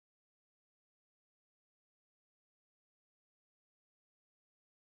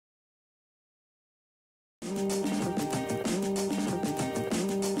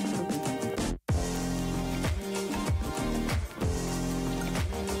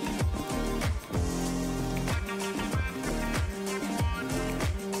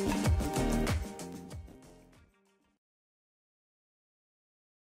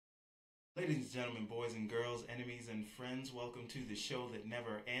Ladies and gentlemen, boys and girls, enemies and friends, welcome to the show that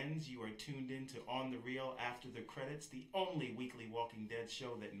never ends. You are tuned in to On the Reel After the Credits, the only weekly Walking Dead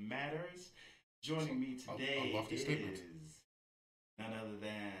show that matters. Joining me today is none other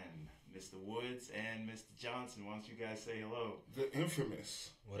than Mr. Woods and Mr. Johnson. Why don't you guys say hello? The infamous.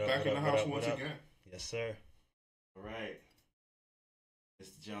 What up, Back what in up, the what house up, once what up? again. Yes, sir. All right,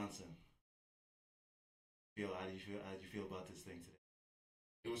 Mr. Johnson. How did you feel about this thing today?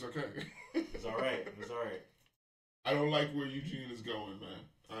 It was okay. It's all right. It was all right. I don't like where Eugene is going,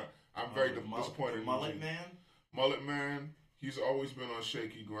 man. I'm very disappointed in Mullet Eugene. Man? Mullet Man, he's always been on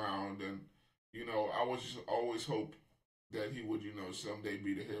shaky ground, and, I was just always hope that he would, someday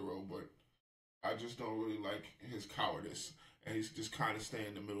be the hero, but I just don't really like his cowardice, and he's just kind of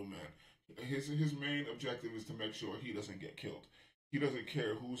staying the middleman. His main objective is to make sure he doesn't get killed. He doesn't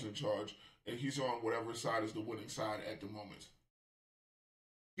care who's in charge, and he's on whatever side is the winning side at the moment.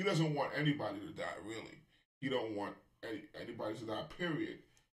 He doesn't want anybody to die, really. He don't want anybody to die, period.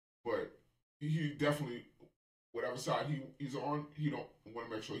 But he definitely, whatever side he's on, he don't want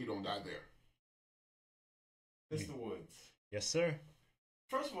to make sure he don't die there. Mr. Woods. Yes, sir.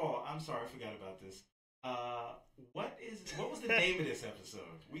 First of all, I'm sorry, I forgot about this. What was the name of this episode?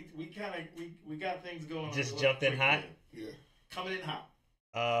 We got things going. Just jumped in hot. Yeah. Coming in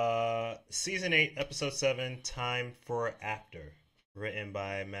hot. Season 8, Episode 7, Time for After, written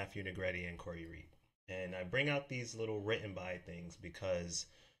by Matthew Negretti and Corey Reed. And I bring out these little written by things because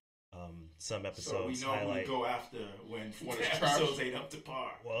some episodes so we know highlight. Who to go after when it's episodes trash. ain't up to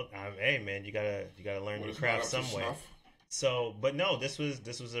par. Well, hey man, you gotta learn When your it's craft not up to some way. snuff. So, but no, this was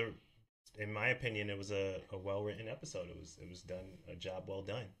in my opinion, it was a well written episode. It was done a job well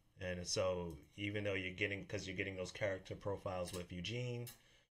done. And so even though you're getting those character profiles with Eugene,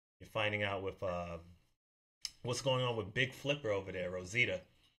 you're finding out with what's going on with Big Flipper over there, Rosita.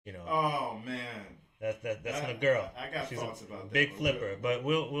 Oh man, that's my girl. I got She's thoughts about that. Big Flipper, but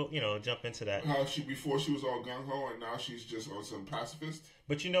we'll jump into that. How before she was all gung ho, and now she's just on some pacifist.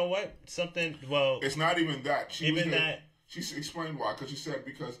 But you know what? It's not even that. She explained why, because she said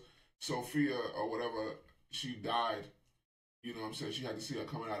because Sophia or whatever, she died. You know what I'm saying? She had to see her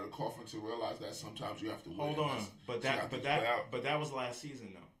coming out of the coffin to realize that sometimes you have to wait. Hold on, but that was last season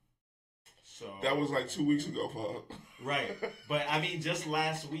though. So that was like 2 weeks ago for her. Right, but I mean, just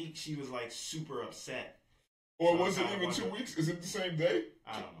last week she was like super upset. Or So was it I even wonder- 2 weeks? Is it the same day?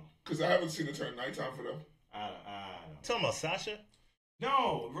 I don't know. Because I haven't seen it turn nighttime for them. I don't. Talking about Sasha?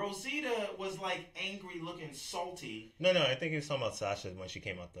 No, Rosita was like angry, looking salty. No, I think he was talking about Sasha when she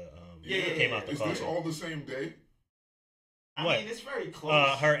came out the Yeah. out the Is coffin. this all the same day? I What? mean, it's very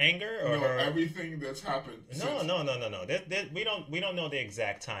close. Her anger or No, her everything that's happened. No. since. We don't know the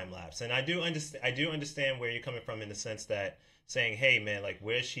exact time lapse, and I do understand where you're coming from in the sense that saying, "Hey, man, like,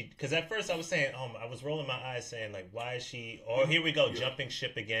 where's she?" Because at first I was saying, I was rolling my eyes, saying, like, "Why is she?" Or here we go, jumping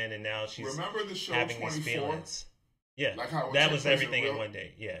ship again, and now she's Remember the show having these 24? feelings. Yeah, Like how it that took was place everything in real- one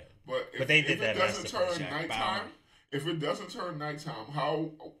day. Yeah, But But they did that If it doesn't masterfully. turn Jack nighttime, Bauer. if it doesn't turn nighttime,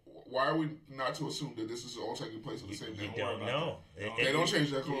 why are we not to assume that this is all taking place on the same you day? don't about know. that. They don't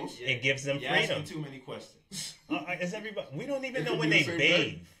change their clothes. It gives them You're freedom. asking too many questions. Is everybody? We don't even It know could when be they the same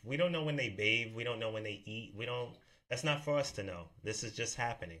bathe. day. We don't know when they bathe. We don't know when they eat. We don't. That's not for us to know. This is just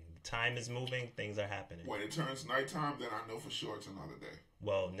happening. Time is moving. Things are happening. When it turns nighttime, then I know for sure it's another day.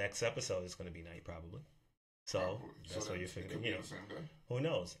 Well, next episode is going to be night probably. So Probably. that's what that you're it figuring. could be the same day. Who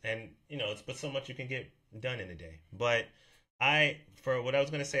knows? And it's but so much you can get done in a day. But for what I was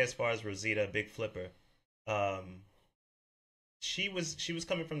going to say as far as Rosita, Big Flipper, she was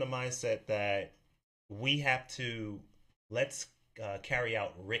coming from the mindset that we have to let's carry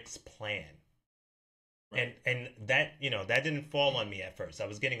out Rick's plan. Right. And that that didn't fall on me at first. I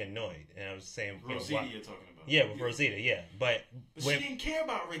was getting annoyed, and I was saying, Rosita, why- you're talking about. yeah, with Rosita, yeah, but But when, she didn't care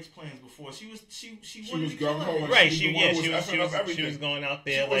about Rick's plans before. She wanted was to kill gung-ho him. and right, She's she the one who was effing up was everything. going out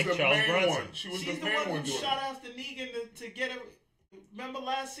She there was like the Charles main Bronson. one. She was She's the the main one one who doing shot it. after Negan to get her. Remember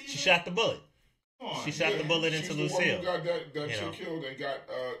last season? She shot the bullet. Come on. she shot the bullet She's into the one Lucille. who got that You chick know. killed and got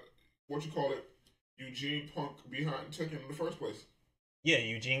Eugene Punk behind taken in the first place. Yeah,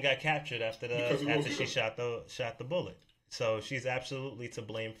 Eugene got captured after Because of she Rosita. shot the bullet. So she's absolutely to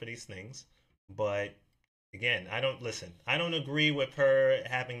blame for these things. But again, I don't agree with her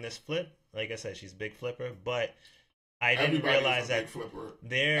having this flip. Like I said, she's Big Flipper, but I didn't Everybody realize is a that big flipper.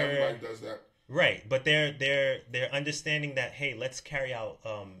 they're Everybody does that. right. But they're understanding that, hey, let's carry out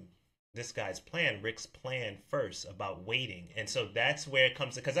this guy's plan, Rick's plan first about waiting. And so that's where it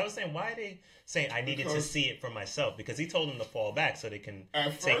comes to, because I was saying, why are they saying I needed to Because- see it for myself? Because he told them to fall back so they can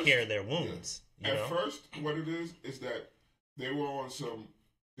At take first- care of their wounds. You At know? first, what it is that they were on some.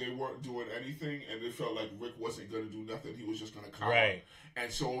 they weren't doing anything, and they felt like Rick wasn't going to do nothing. He was just going to cower. Right.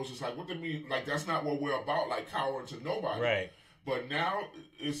 And so it was just like, what do you mean? Like, that's not what we're about, like cowering to nobody. Right. But now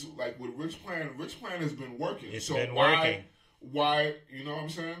it's like with Rick's plan has been working. It's so been why, working. Why, you know what I'm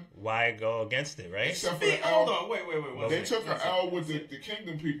saying? Why go against it, right? Except for the Hold L. on, wait. They took an L with the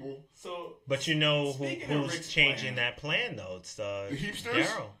Kingdom people. So, But you know speaking of who's Rick's changing plan, that plan though? It's The Heapsters?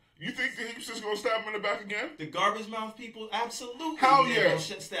 Daryl. You think the Heapsters gonna stab him in the back again? the garbage mouth people, absolutely. Hell They yeah. gonna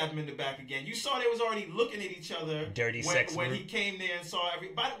stab him in the back again. You saw they was already looking at each other. Dirty when, sex when group. he came there and saw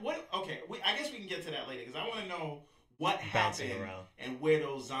everybody. What? Okay, I guess we can get to that later because I want to know what Bouncing happened around. and where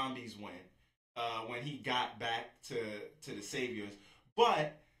those zombies went when he got back to the Saviors.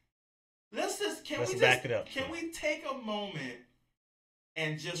 But let's back it up. Can we take a moment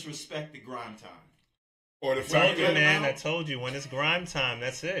and just respect the grime time? Or the I fact told you, that man. I told you. When it's grime time,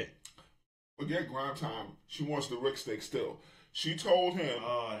 that's it. forget Grime Time. She wants the Rick stick still. She told him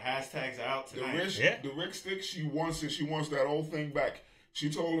Oh, hashtags are out the tonight. Rick stick. She wants it. She wants that old thing back.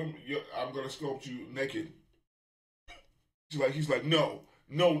 She told him, "I'm gonna sculpt you naked." He's like, no,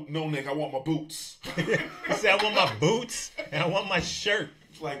 Nick. I want my boots. He said, I want my boots and I want my shirt.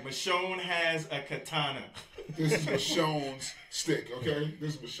 It's like Michonne has a katana. This is Michonne's stick, okay?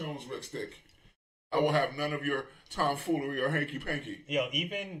 This is Michonne's Rick stick. I will have none of your tomfoolery or hanky panky. Yo,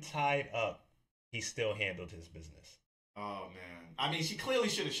 even tied up, he still handled his business. Oh man, I mean, she clearly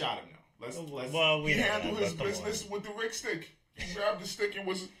should have shot him though. Let's Well, we He know handled that, his but come business on. with the Rick stick. He grabbed the stick and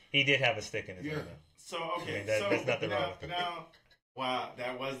was. He did have a stick in his Yeah. hand. So okay, I mean, there's nothing now, wrong with it. now, wow,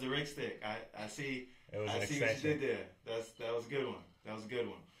 that was the Rick stick. I see. It was I an see what you extension. did there. That was a good one. That was a good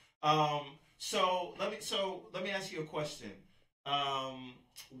one. So let me ask you a question.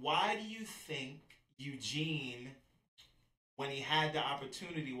 Why do you think Eugene, when he had the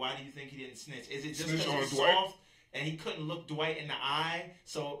opportunity, why do you think he didn't snitch? Is it just Snitch because on he's Dwight? soft and he couldn't look Dwight in the eye,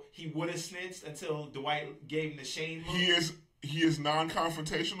 so he would have snitched until Dwight gave him the Shane look? He is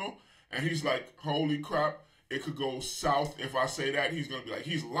non-confrontational, and he's like, holy crap, it could go south if I say that. He's gonna be like,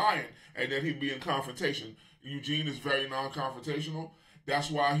 he's lying, and then he'd be in confrontation. Eugene is very non-confrontational.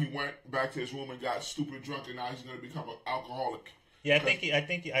 That's why he went back to his room and got stupid drunk, and now he's gonna become an alcoholic. Yeah, I think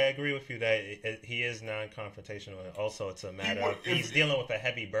I agree with you that he is non-confrontational, and also it's a matter of he's dealing with a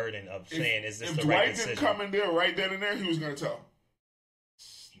heavy burden of saying, "Is this if the Dwight right didn't decision?" come in there right then and there, he was gonna tell.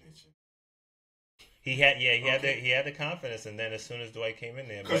 Snitching. He had the confidence, and then as soon as Dwight came in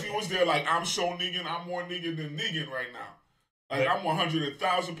there, Because he was there like, I'm so Negan, I'm more Negan than Negan right now. Like, But- I'm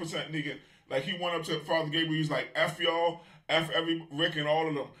 100,000% Negan. Like, he went up to Father Gabriel, he's like, F y'all, F every Rick and all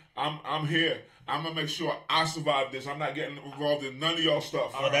of them. I'm here. I'm going to make sure I survive this. I'm not getting involved in none of y'all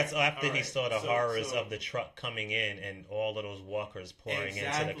stuff. well, that's after all he right. saw the So- horrors so- of the truck coming in and all of those walkers pouring into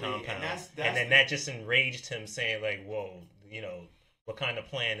Exactly, the compound, and that's and then that just enraged him, saying like, "Whoa, what kind of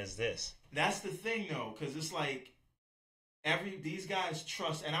plan is this?" That's the thing, though, because it's like these guys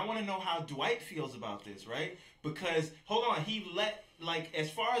trust, and I want to know how Dwight feels about this, right? Because hold on, he let as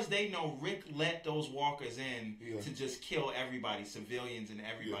far as they know, Rick let those walkers in to just kill everybody, civilians and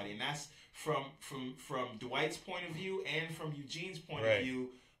everybody, and that's from Dwight's point of view and from Eugene's point of view.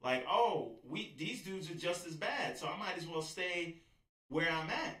 Like, oh, these dudes are just as bad, so I might as well stay where I'm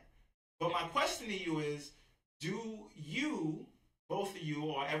at. But my question to you is, do you, both of you,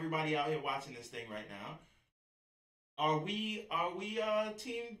 or everybody out here watching this thing right now, are we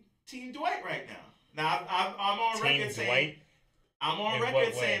team Dwight right now? Now I'm on Team record saying Dwight, I'm on In record what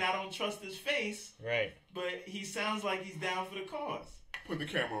way? saying I don't trust his face, right? but he sounds like he's down for the cause. Put the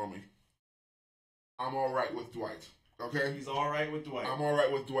camera on me. I'm all right with Dwight. Okay? He's all right with Dwight. I'm all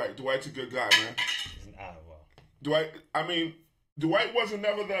right with Dwight. Dwight's a good guy, man. Well, Dwight wasn't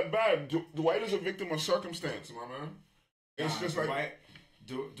never that bad. Dwight is a victim of circumstance, my man. It's just like...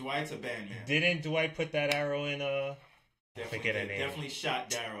 Dwight's a bad man. didn't Dwight put that arrow in? Forget her name. Definitely shot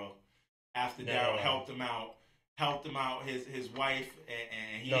Daryl after No. Daryl helped him out. His wife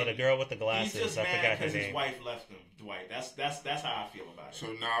and he The girl with the glasses. He's just I mad forgot her because his name. wife left him. Dwight. That's how I feel about it. So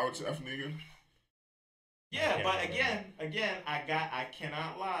now it's F. Negan? Yeah, I but can't again, I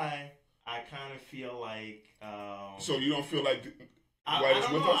cannot lie. I kind of feel like. So you don't feel like I Dwight is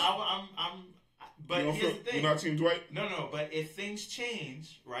don't with know. us? But You don't here's feel, the thing. you're not Team Dwight? No. But if things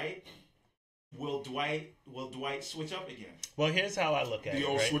change, right? Will Dwight switch up again? Well, here's how I look at The it.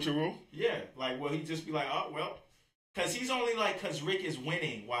 old Right? switcheroo? Yeah. Like, will he just be like, oh well? Because he's only because Rick is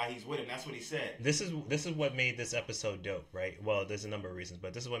winning while he's with him. That's what he said. This is what made this episode dope, right? Well, there's a number of reasons,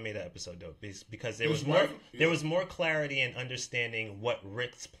 but this is what made that episode dope because there was more clarity and understanding what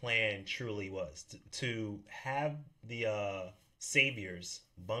Rick's plan truly was to have the saviors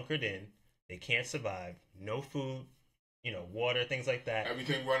bunkered in. They can't survive. No food, water, things like that.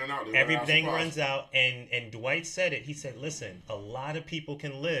 Everything running out. Everything runs out, and Dwight said it. He said, "Listen, a lot of people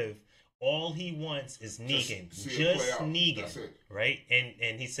can live. All he wants is Negan, just Negan, that's it. right?"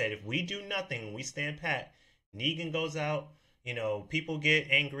 And he said, if we do nothing, we stand pat. Negan goes out. People get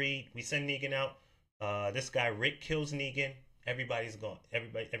angry. We send Negan out. This guy Rick kills Negan. Everybody's gone.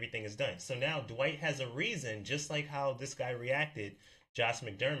 Everything is done. So now Dwight has a reason, just like how this guy reacted. Josh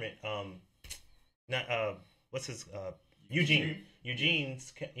McDermott. What's his Eugene.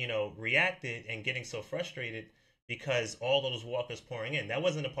 Eugene's reacted and getting so frustrated because all those walkers pouring in. That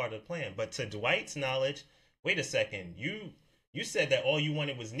wasn't a part of the plan. But to Dwight's knowledge, wait a second, you said that all you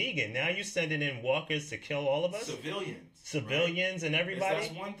wanted was Negan. Now you sending in walkers to kill all of us? Civilians, right? And everybody?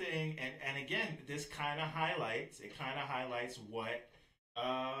 That's one thing. And again, this kind of highlights what,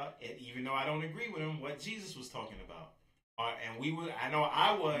 even though I don't agree with him, what Jesus was talking about.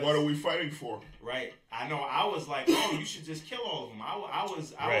 What are we fighting for? Right. I know I was like, oh, you should just kill all of them. I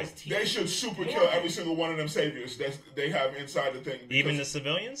was They should super kill every single one of them saviors that they have inside the thing. Even the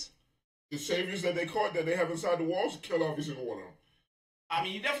civilians? The saviors that they caught that they have inside the walls, kill every single one of them. I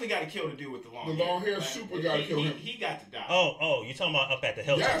mean, you definitely got to kill the dude with the long hair. The long hair super got to kill him. He got to die. Oh, you talking about up at the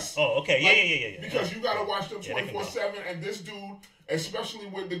hilltop? Yes. Oh, okay. Yeah. Because you got to watch them 24/7, and this dude, especially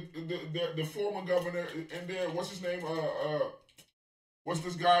with the former governor in there, what's his name? What's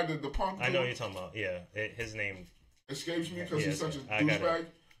this guy? The punk dude? I know what you're talking about. Yeah, his name escapes me because he's such a douchebag.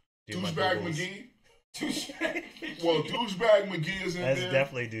 Douchebag McGee. Well, douchebag McGee is in there. That's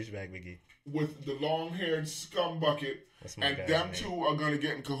definitely douchebag McGee with the long-haired scum bucket. And them two are going to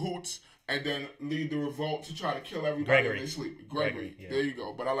get in cahoots and then lead the revolt to try to kill everybody in their sleep. Gregory. Yeah. There you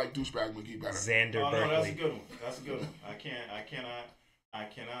go. But I like douchebag McGee better. Xander Berkeley. No, that's a good one. I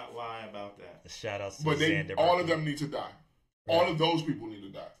cannot lie about that. Shout out to Xander all Berkeley. Of them need to die. Right. All of those people need to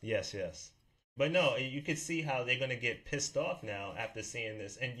die. Yes. But no, you could see how they're going to get pissed off now after seeing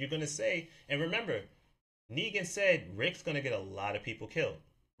this. And you're going to say, and remember, Negan said Rick's going to get a lot of people killed.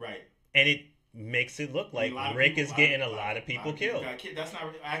 Right. And it makes it look like Rick is getting a lot of people killed. That's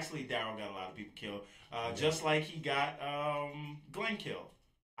not actually Daryl got a lot of people killed, just like he got Glenn killed.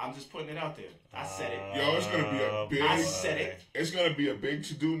 I'm just putting it out there. I said it. Yo, it's gonna be a big. I said it. It's gonna be a big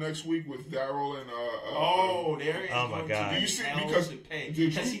to do next week with Daryl and. There is. Oh my God! Do you see because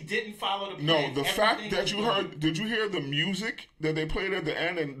he didn't follow the plan. No, the fact that you heard. Did you hear the music that they played at the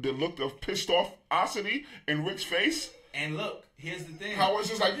end and the look of pissed offosity in Rick's face? And look, here's the thing. How it's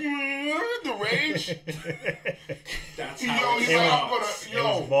just like the rage. That's how it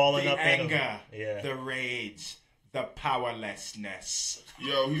was balling the up anger, yeah. The rage, the powerlessness.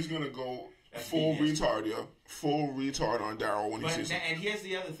 Yo, he's gonna go full retard, yo. Full retard on Daryl when he sees him. And here's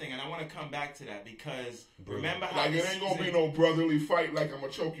the other thing, and I want to come back to that because remember how it ain't gonna be no brotherly fight like I'm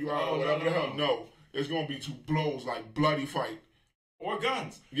gonna choke you out or whatever the hell. No, it's gonna be two blows like bloody fight or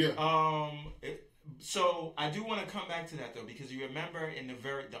guns. Yeah. So I do want to come back to that though, because you remember in the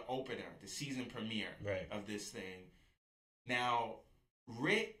opener, the season premiere of this thing. Now,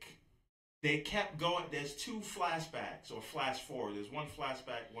 Rick, they kept going. There's two flashbacks or flash forward. There's one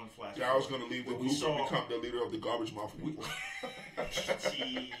flashback, one flash forward. I was going to leave the group and become the leader of the garbage mouth people.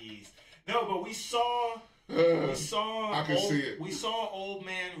 Jeez. No, but we saw. I can see it. We saw old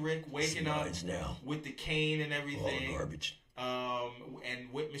man Rick waking up now with the cane and everything. All garbage.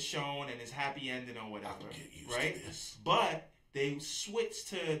 And with Michonne and his happy ending or whatever, right? But they switched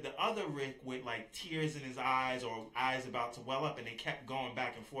to the other Rick with like tears in his eyes or eyes about to well up, and they kept going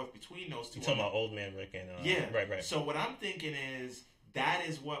back and forth between those two. You're talking about old man Rick and right. So what I'm thinking is that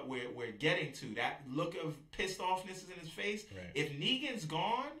is what we're getting to. That look of pissed offness is in his face. Right. If Negan's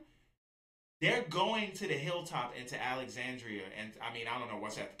gone, they're going to the hilltop and to Alexandria, and I mean I don't know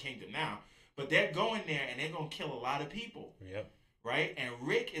what's at the kingdom now. But they're going there and they're going to kill a lot of people. Yep. Right? And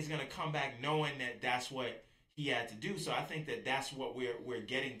Rick is going to come back knowing that that's what he had to do. So I think that that's what we're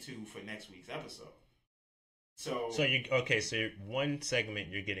getting to for next week's episode. So one segment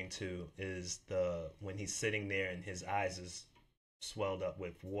you're getting to is when he's sitting there and his eyes is swelled up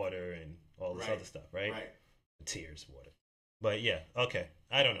with water and all this other stuff, right? Right. Tears, water. But yeah, okay.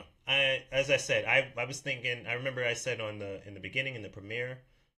 I don't know. As I said, I was thinking. I remember I said in the beginning in the premiere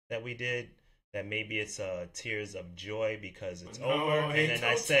that we did. That maybe it's tears of joy because it's over, and then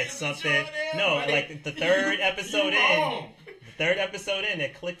I said something. No, like the third episode in,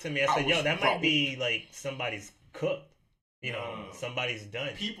 it clicked to me. I said, "Yo, that might be like somebody's cooked. Somebody's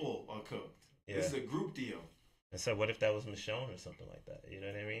done. People are cooked. Yeah. This is a group deal." And so, what if that was Michonne or something like that? You know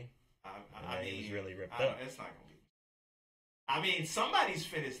what I mean? I mean, he was really ripped up. It's not gonna be. I mean, somebody's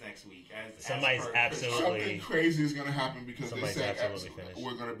finished next week. Somebody's per absolutely- Something crazy is gonna happen because they Somebody's said absolutely finished.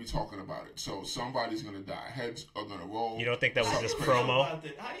 we're gonna be talking about it. So somebody's gonna die. Heads are gonna roll. You don't think that was How do just you feel promo? about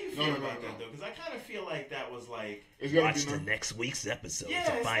that? How do you feel No, about no. that though? Because I kind of feel like that was like It's gonna Watch be the no- next week's episode Yeah,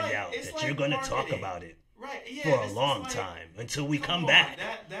 to it's find like- out it's that like you're going to talk marketing. about it right, yeah, for a this is long like- time until we come on, back,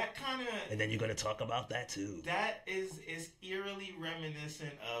 That kind of and then you're going to talk about that too. that is eerily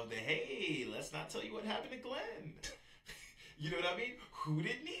reminiscent of the hey, let's not tell you what happened to Glenn. You know what I mean? Who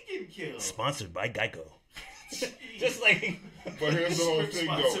did Negan kill? Sponsored by Geico. Jeez. Just like But here's the whole thing,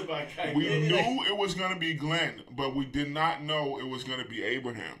 Sponsored though. by Geico. We knew it was gonna be Glenn, but we did not know it was gonna be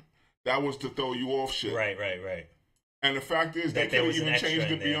Abraham. That was to throw you off shit. right. And the fact is, they That there could have was an even extra changed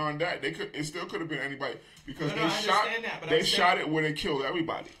in it there. beyond that. It still could have been anybody because No, I understand that, but I'm shot saying- it where they killed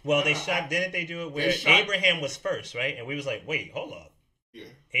everybody. Well, they No, shot. Didn't they do it where They shot- Abraham was first, right? And we was like, wait, hold up. Yeah.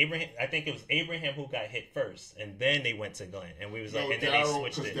 Abraham. I think it was Abraham who got hit first, and then they went to Glenn, and we was like, No, and then they Daryl,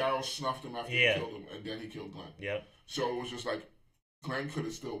 switched because it. Daryl snuffed him after Yeah. he killed him, and then he killed Glenn. Yep. So it was just like Glenn could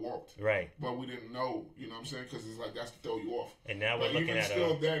have still walked, Right. but we didn't know. You know what I'm saying? Because it's like that's to throw you off. And now we're But looking even at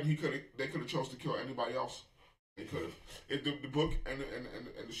still, then they could have chose to kill anybody else. They could have. The book and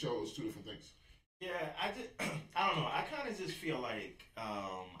the show is two different things. Yeah, I don't know. I kind of just feel like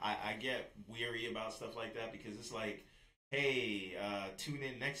I get weary about stuff like that because it's like, hey, tune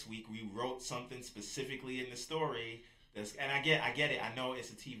in next week. We wrote something specifically in the story. And I get it. I know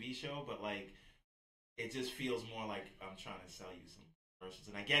it's a TV show, but like, it just feels more like I'm trying to sell you some commercials.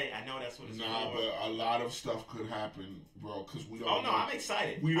 And I get it. I know that's what it's Nah, for. but a lot of stuff could happen, bro. Because we don't. Oh no, know. I'm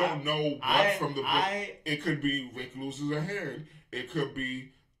excited. We don't know what from the book. It could be Rick loses a hand. It could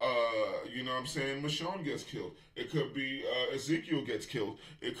be, you know what I'm saying, Michonne gets killed. It could be Ezekiel gets killed.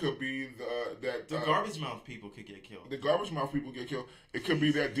 It could be The garbage mouth people could get killed. The garbage mouth people get killed. It could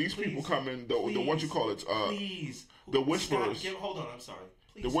be that these people come in, the what you call it, please. the Whisperers. Hold on, I'm sorry.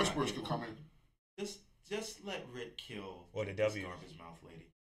 Please The stop Whisperers giving- could come in. Just let Rick kill Or the this W. garbage mouth lady.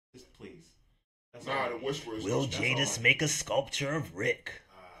 Just please. That's Nah, all the right. Whisperers. Will That's all Jadis right. make a sculpture of Rick?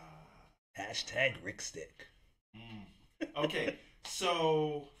 Ah, Rick Stick. okay,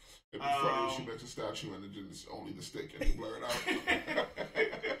 so It'd be funny if she makes a statue and it's only the stick and they blur it out.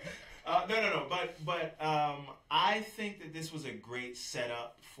 no. But I think that this was a great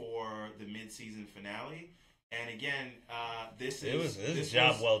setup for the mid-season finale. And again, this was a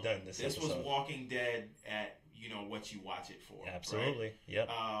job well done. This was episode. Walking Dead at what you watch it for. Absolutely. Right? Yep.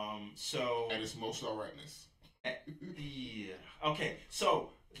 So And its most alrightness. yeah. Okay. So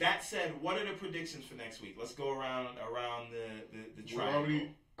that said, what are the predictions for next week? Let's go around the triangle.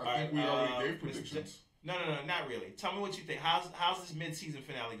 I think we already gave predictions. No, not really. Tell me what you think. How's this mid-season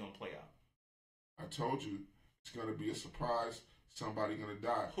finale gonna play out? I told you it's gonna be a surprise. Somebody gonna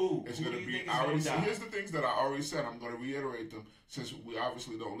die. Who? It's Who gonna do you be. think is I already gonna said. die? Here's the things that I already said. I'm gonna reiterate them since we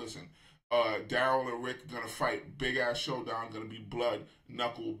obviously don't listen. Daryl and Rick gonna fight. Big ass showdown. Gonna be blood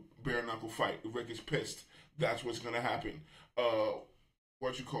bare knuckle fight. Rick is pissed. That's what's gonna happen.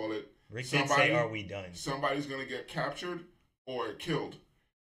 What you call it? Rick did say, "Are we done?" Somebody's gonna get captured or killed.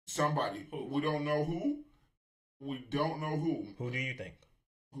 Somebody. Who? We don't know who. We don't know who. Who do you think?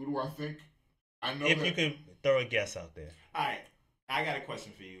 Who do I think? I know If that you could throw a guess out there. All right, I got a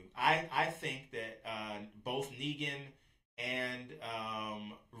question for you. I think that both Negan and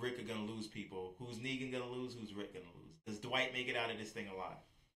Rick are gonna lose people. Who's Negan gonna lose? Who's Rick gonna lose? Does Dwight make it out of this thing alive?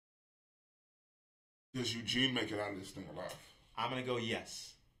 Does Eugene make it out of this thing alive? I'm gonna go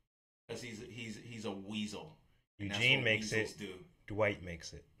yes, because he's a weasel. And that's Eugene what makes weasels it. Do. Dwight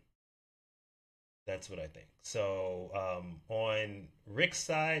makes it. That's what I think. So on Rick's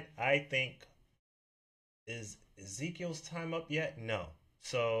side, I think is Ezekiel's time up yet? No.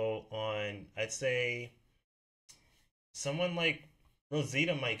 So I'd say someone like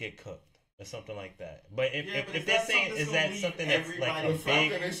Rosita might get cooked or something like that. But if they're saying is that something that's like The a fact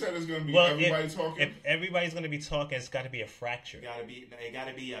big, that they said it's going to be well, everybody talking. if everybody's going to be talking, it's got to be a fracture. It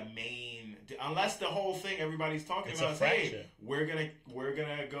gotta be a main. Unless the whole thing everybody's talking It's about a is, hey, fracture. we're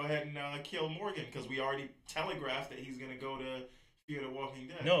gonna go ahead and kill Morgan because we already telegraphed that he's gonna go to Fear the Walking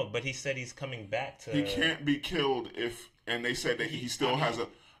Dead. No, but he said he's coming back to. He can't be killed and they said that he still has a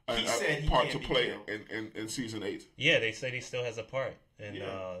part to play in season 8. Yeah, they said he still has a part. And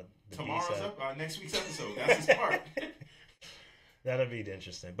the tomorrow's B-side. next week's episode. That's his part. That'll be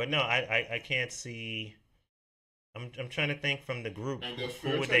interesting. But no, I can't see. I'm trying to think from the group. And does Who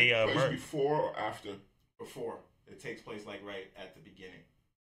Fear would take they place murder? before or after? Before it takes place, like right at the beginning.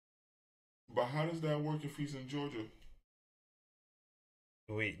 But how does that work if he's in Georgia?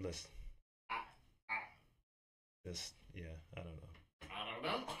 Wait, listen. I I don't know. don't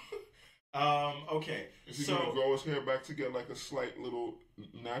know. Okay. Is he gonna grow his hair back to get like a slight little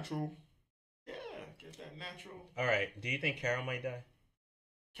natural? Yeah, get that natural. All right. Do you think Carol might die?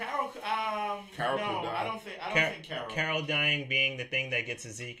 Carol, Carol no, could die. I don't think Carol. Carol dying being the thing that gets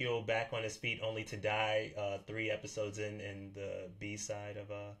Ezekiel back on his feet, only to die 3 episodes in the B side of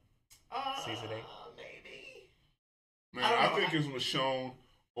season 8. Maybe. Man, I think it's Michonne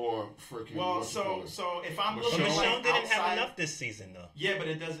or freaking. Well, so if I'm Michonne- looking But like Michonne didn't have outside- enough this season though. Yeah, but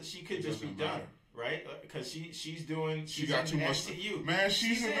it doesn't. She could It just be doesn't done, matter. right? Because she's doing. She She's got in too much. MCU. Man,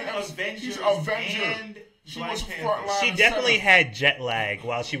 she's in an Avengers. She's Avenger. And She Black was Panther. frontline. She definitely had jet lag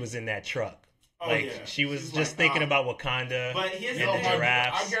while she was in that truck. Oh, Like yeah. she was She's just like, thinking about Wakanda But here's and the the thing.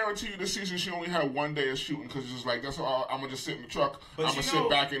 giraffes. I guarantee you, this season she only had 1 day of shooting because it's just like that's all. I'm gonna just sit in the truck. But I'm you gonna know- sit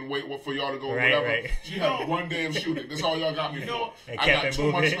back and wait for y'all to go. Right, whatever. right. She had 1 day of shooting. That's all y'all got me You for. know- And I kept got it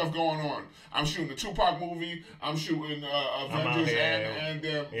too much moving. stuff going on. I'm shooting the Tupac movie. I'm shooting Avengers here. and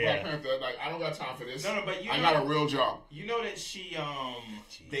Yeah. Black Panther. Like I don't got time for this. No, but I got a real job. You know that she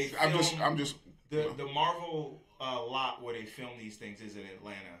they I'm filmed just. the Marvel lot where they film these things is in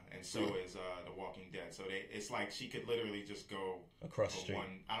Atlanta, and so is The Walking Dead. So it's like she could literally just go Across the for street.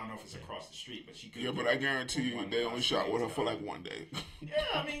 one. I don't know if it's across the street, but she could. Yeah, go but I guarantee you, one they only bus shot with her to for the like other. 1 day. Yeah,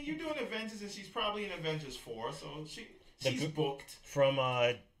 I mean, you're doing Avengers, and she's probably in Avengers 4, so she's The- booked. From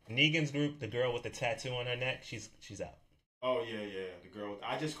Negan's group, the girl with the tattoo on her neck, she's out. Oh yeah, the girl.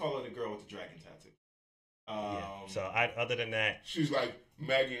 I just call her the girl with the dragon tattoo. Yeah. So other than that, She's like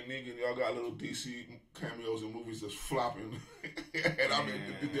Maggie and Negan. Y'all got little DC cameos in movies that's flopping, and I'm in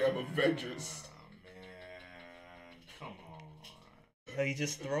the damn Avengers. Oh man, come on, he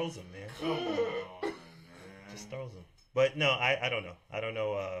just throws them, man. come on, man. Just throws them. But no, I don't know. I don't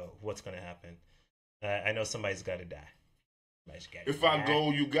know what's gonna happen. I know somebody's got to die. Somebody's gotta If I die.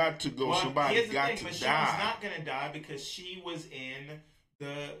 go, you got to go. Well, Somebody here's the got thing: to Michonne's die. not gonna die because she was in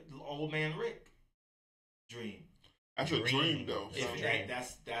the Old Man Rick dream. That's a dream, though. It's a If dream.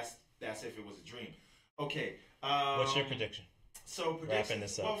 that's if it was a dream. Okay. What's your prediction? So Wrapping prediction.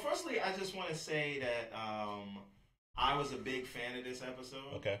 this up. Well, firstly, I just want to say that I was a big fan of this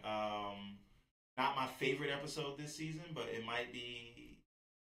episode. Okay. Not my favorite episode this season, but it might be,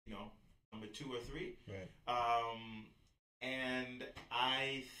 number 2 or 3. Right. And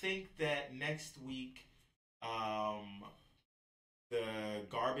I think that next week, the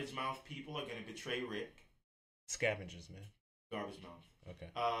Garbage Mouth people are going to betray Rick. Scavengers, man. Garbage Mouth. Okay.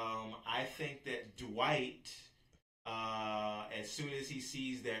 I think that Dwight, as soon as he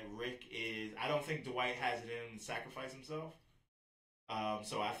sees that Rick is, I don't think Dwight has it in him to sacrifice himself.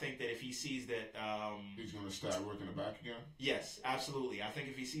 So I think that if he sees that, He's gonna stab Rick in the back again. yes, absolutely. I think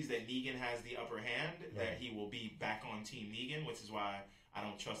if he sees that Negan has the upper hand, that Right. he will be back on Team Negan, which is why I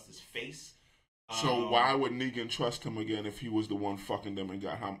don't trust his face. So why would Negan trust him again if he was the one fucking them and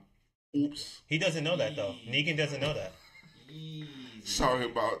got him? Oops. He doesn't know that though. Negan doesn't know that. Easy. Sorry,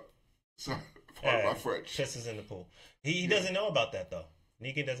 pardon my French. Pisses in the pool. He doesn't know about that though.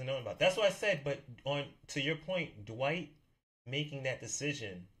 Negan doesn't know about. That's what I said. But to your point, Dwight making that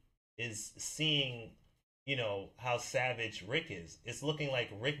decision is seeing, how savage Rick is. It's looking like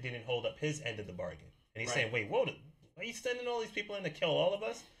Rick didn't hold up his end of the bargain, and he's Right. saying, "Wait, whoa, are you sending all these people in to kill all of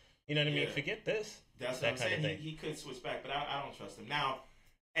us? You know what I mean? Yeah. Forget this." That's what that I'm kind of saying. thing. He could switch back, but I don't trust him. Now,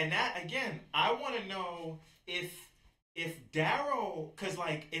 and that, again, I want to know if Daryl, because,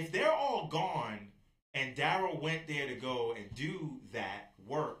 if they're all gone and Daryl went there to go and do that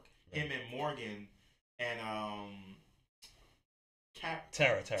work, him and Morgan and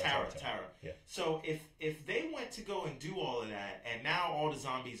Tara. Yeah. So if they went to go and do all of that, and now all the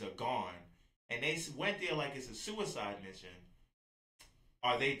zombies are gone, and they went there like it's a suicide mission,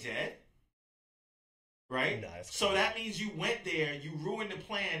 are they dead? Right? Nah, that's So cool. that means you went there, you ruined the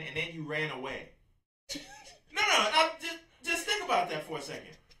plan, and then you ran away. No, just think about that for a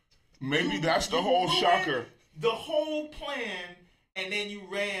second. Maybe that's the You whole ruined shocker. The whole plan, and then you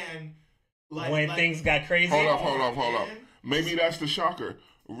ran when things got crazy. Hold up. man. Maybe that's the shocker.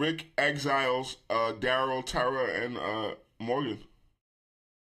 Rick exiles Daryl, Tara, and Morgan.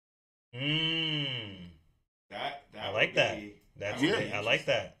 That I would like that. be- That's that would Yeah. be I like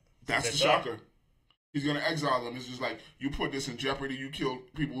that. That's the That's up. shocker. He's gonna exile them. It's just like you put this in jeopardy. You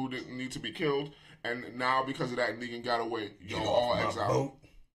killed people who didn't need to be killed, and now because of that, Negan got away. You're all exiled.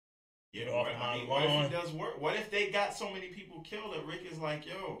 Yeah, Get off what, my what if lawn. it does work? What if they got so many people killed that Rick is like,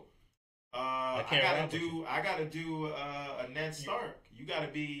 yo, I I can't rap gotta with do a Ned Stark. You gotta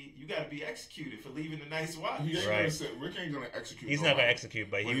be executed for leaving the Night's Watch. He ain't Right. gonna say, Rick ain't gonna execute. He's not nobody. gonna execute,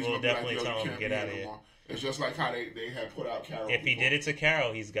 but he he's will gonna be like, definitely "Yo, tell you him can't get be out of no here. more." It's just like how they had put out Carol. If he did it to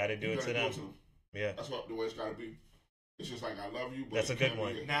Carol, he's got to do He's it to gonna them. do it to him. Yeah. That's what the way it's gotta be. It's just like, I love you, but That's it a good can't be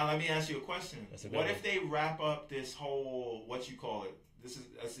one. it. Now let me ask you a question. That's a good What one. if they wrap up this whole, what you call it? This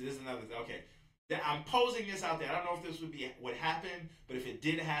is another thing. Okay. I'm posing this out there. I don't know if this would happen, but if it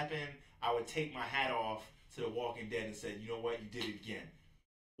did happen, I would take my hat off to The Walking Dead and said, you know what, you did it again.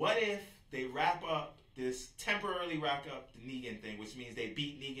 What if they temporarily wrap up the Negan thing, which means they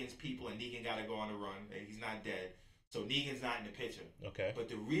beat Negan's people and Negan got to go on the run. He's not dead. So Negan's not in the picture. Okay. But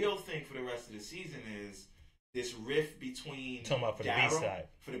the real thing for the rest of the season is this rift between Talking about for the Daryl. B-side.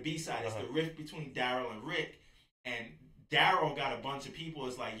 For the B-side, Uh-huh. it's the rift between Daryl and Rick. And Daryl got a bunch of people.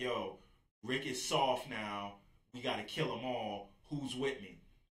 It's like, yo, Rick is soft now. We got to kill them all. Who's with me?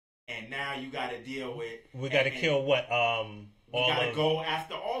 And now you got to deal with. We got to kill what? We got to go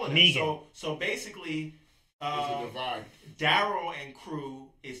after all of them. Negan. So basically, There's a divide. Daryl and crew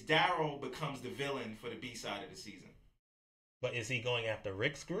Daryl becomes the villain for the B-side of the season. But is he going after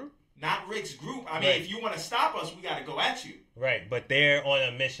Rick's group? Not Rick's group. I mean, Right. if you want to stop us, we got to go at you. Right, but they're on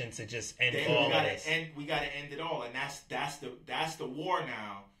a mission to just end all of this. We got to end it all, and that's the war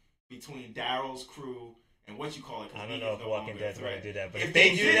now between Daryl's crew and what you call it. I don't know if Walking Dead's going to do that, but if they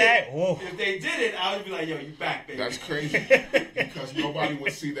they do did that, whoa. if they did it, I would be like, yo, you back, baby. That's crazy. Because nobody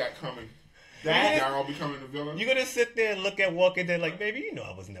would see that coming. That Daryl becoming the villain. You're going to sit there and look at Walking Dead like, baby, you know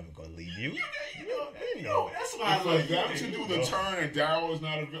I was never going to leave you. you know, that's why I For love them you. to do the turn and Daryl is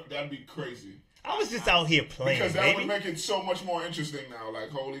not a villain, that'd be crazy. I was just out here playing, Because that baby. would make it so much more interesting now. Like,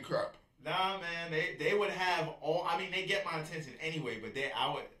 holy crap. Nah, man, they would have all. I mean, they get my attention anyway, but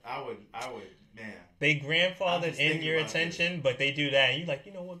I would, man. They I'm grandfathered just in thinking your about attention, but they do that, and you're like,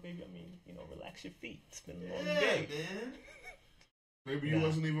 you know what, baby? I mean, relax your feet. It's been a long Yeah, day. man. Maybe you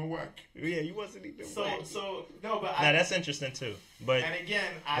wasn't even whack. Yeah, you wasn't even wet. So no, but Now that's interesting too. But and again,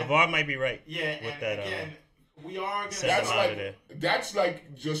 LeVar might be right. yeah, with and that, again, we are gonna. send That's them out like of there. that's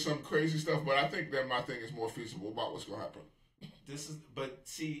like just some crazy stuff, but I think that my thing is more feasible about what's gonna happen. But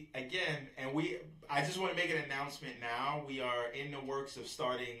see, again, I just want to make an announcement now. We are in the works of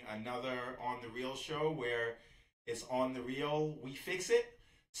starting another On the Real show where it's On the Real, we fix it.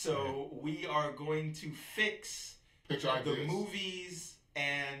 So we are going to fix Pitch the ideas. movies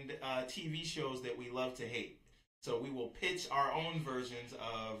and TV shows that we love to hate. So we will pitch our own versions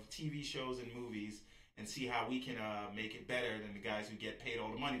of TV shows and movies and see how we can make it better than the guys who get paid all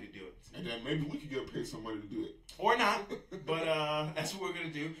the money to do it. And then maybe we could get paid somebody to do it. Or not, but that's what we're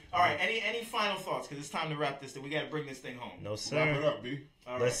gonna do. All right. Any final thoughts? Because it's time to wrap this. We got to bring this thing home. No Wrap it sir. up, B.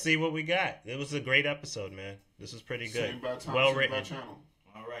 All Let's right. see what we got. It was a great episode, man. This was pretty good. Same bad time, Well same written. bad channel.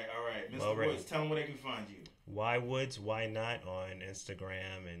 All right. Mr. Well written. Woods, tell them where they can find you. Why Woods, Why Not on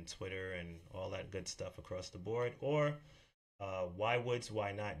Instagram and Twitter and all that good stuff across the board, or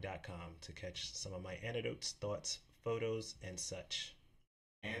whywoodswhynot.com to catch some of my anecdotes, thoughts, photos, and such.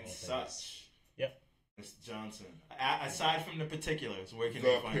 And All such. Yep. Mr. Johnson. Aside from the particulars, where can The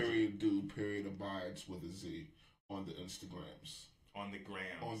they find you? period dude period abides with a Z on the Instagrams. On the gram.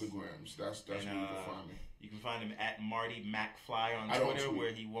 On the grams. That's where you And, can find me. You can find him at Marty McFly on I don't Twitter, tweet.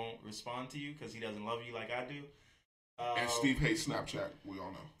 where he won't respond to you because he doesn't love you like I do. And Steve hates Snapchat. We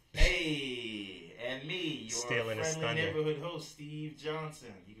all know. Hey, and me, your Stealing his friendly thunder. neighborhood host, Steve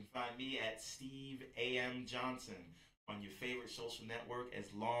Johnson. You can find me at Steve A.M. Johnson on your favorite social network,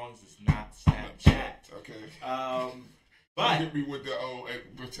 as long as it's not Snapchat. Okay. But hit me with the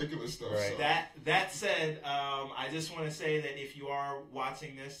particular stuff. Right. So. that said, I just want to say that if you are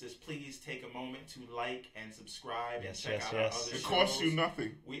watching this, just please take a moment to like and subscribe Yes, and check yes, out our yes. other It shows. costs you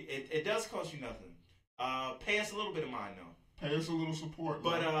nothing. It does cost you nothing. Pay us a little bit of mine though. Pay us a little support.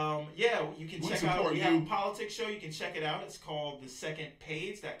 But man. yeah, you can We check out. support We you. have a politics show. You can check it out. It's called The Second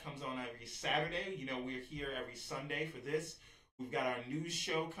Page. That comes on every Saturday. You know, we're here every Sunday for this. We've got our news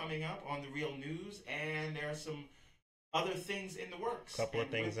show coming up on The Real News, and there are some other things in the works. Couple of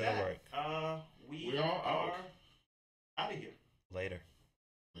And things with in the that, work. We We are out. are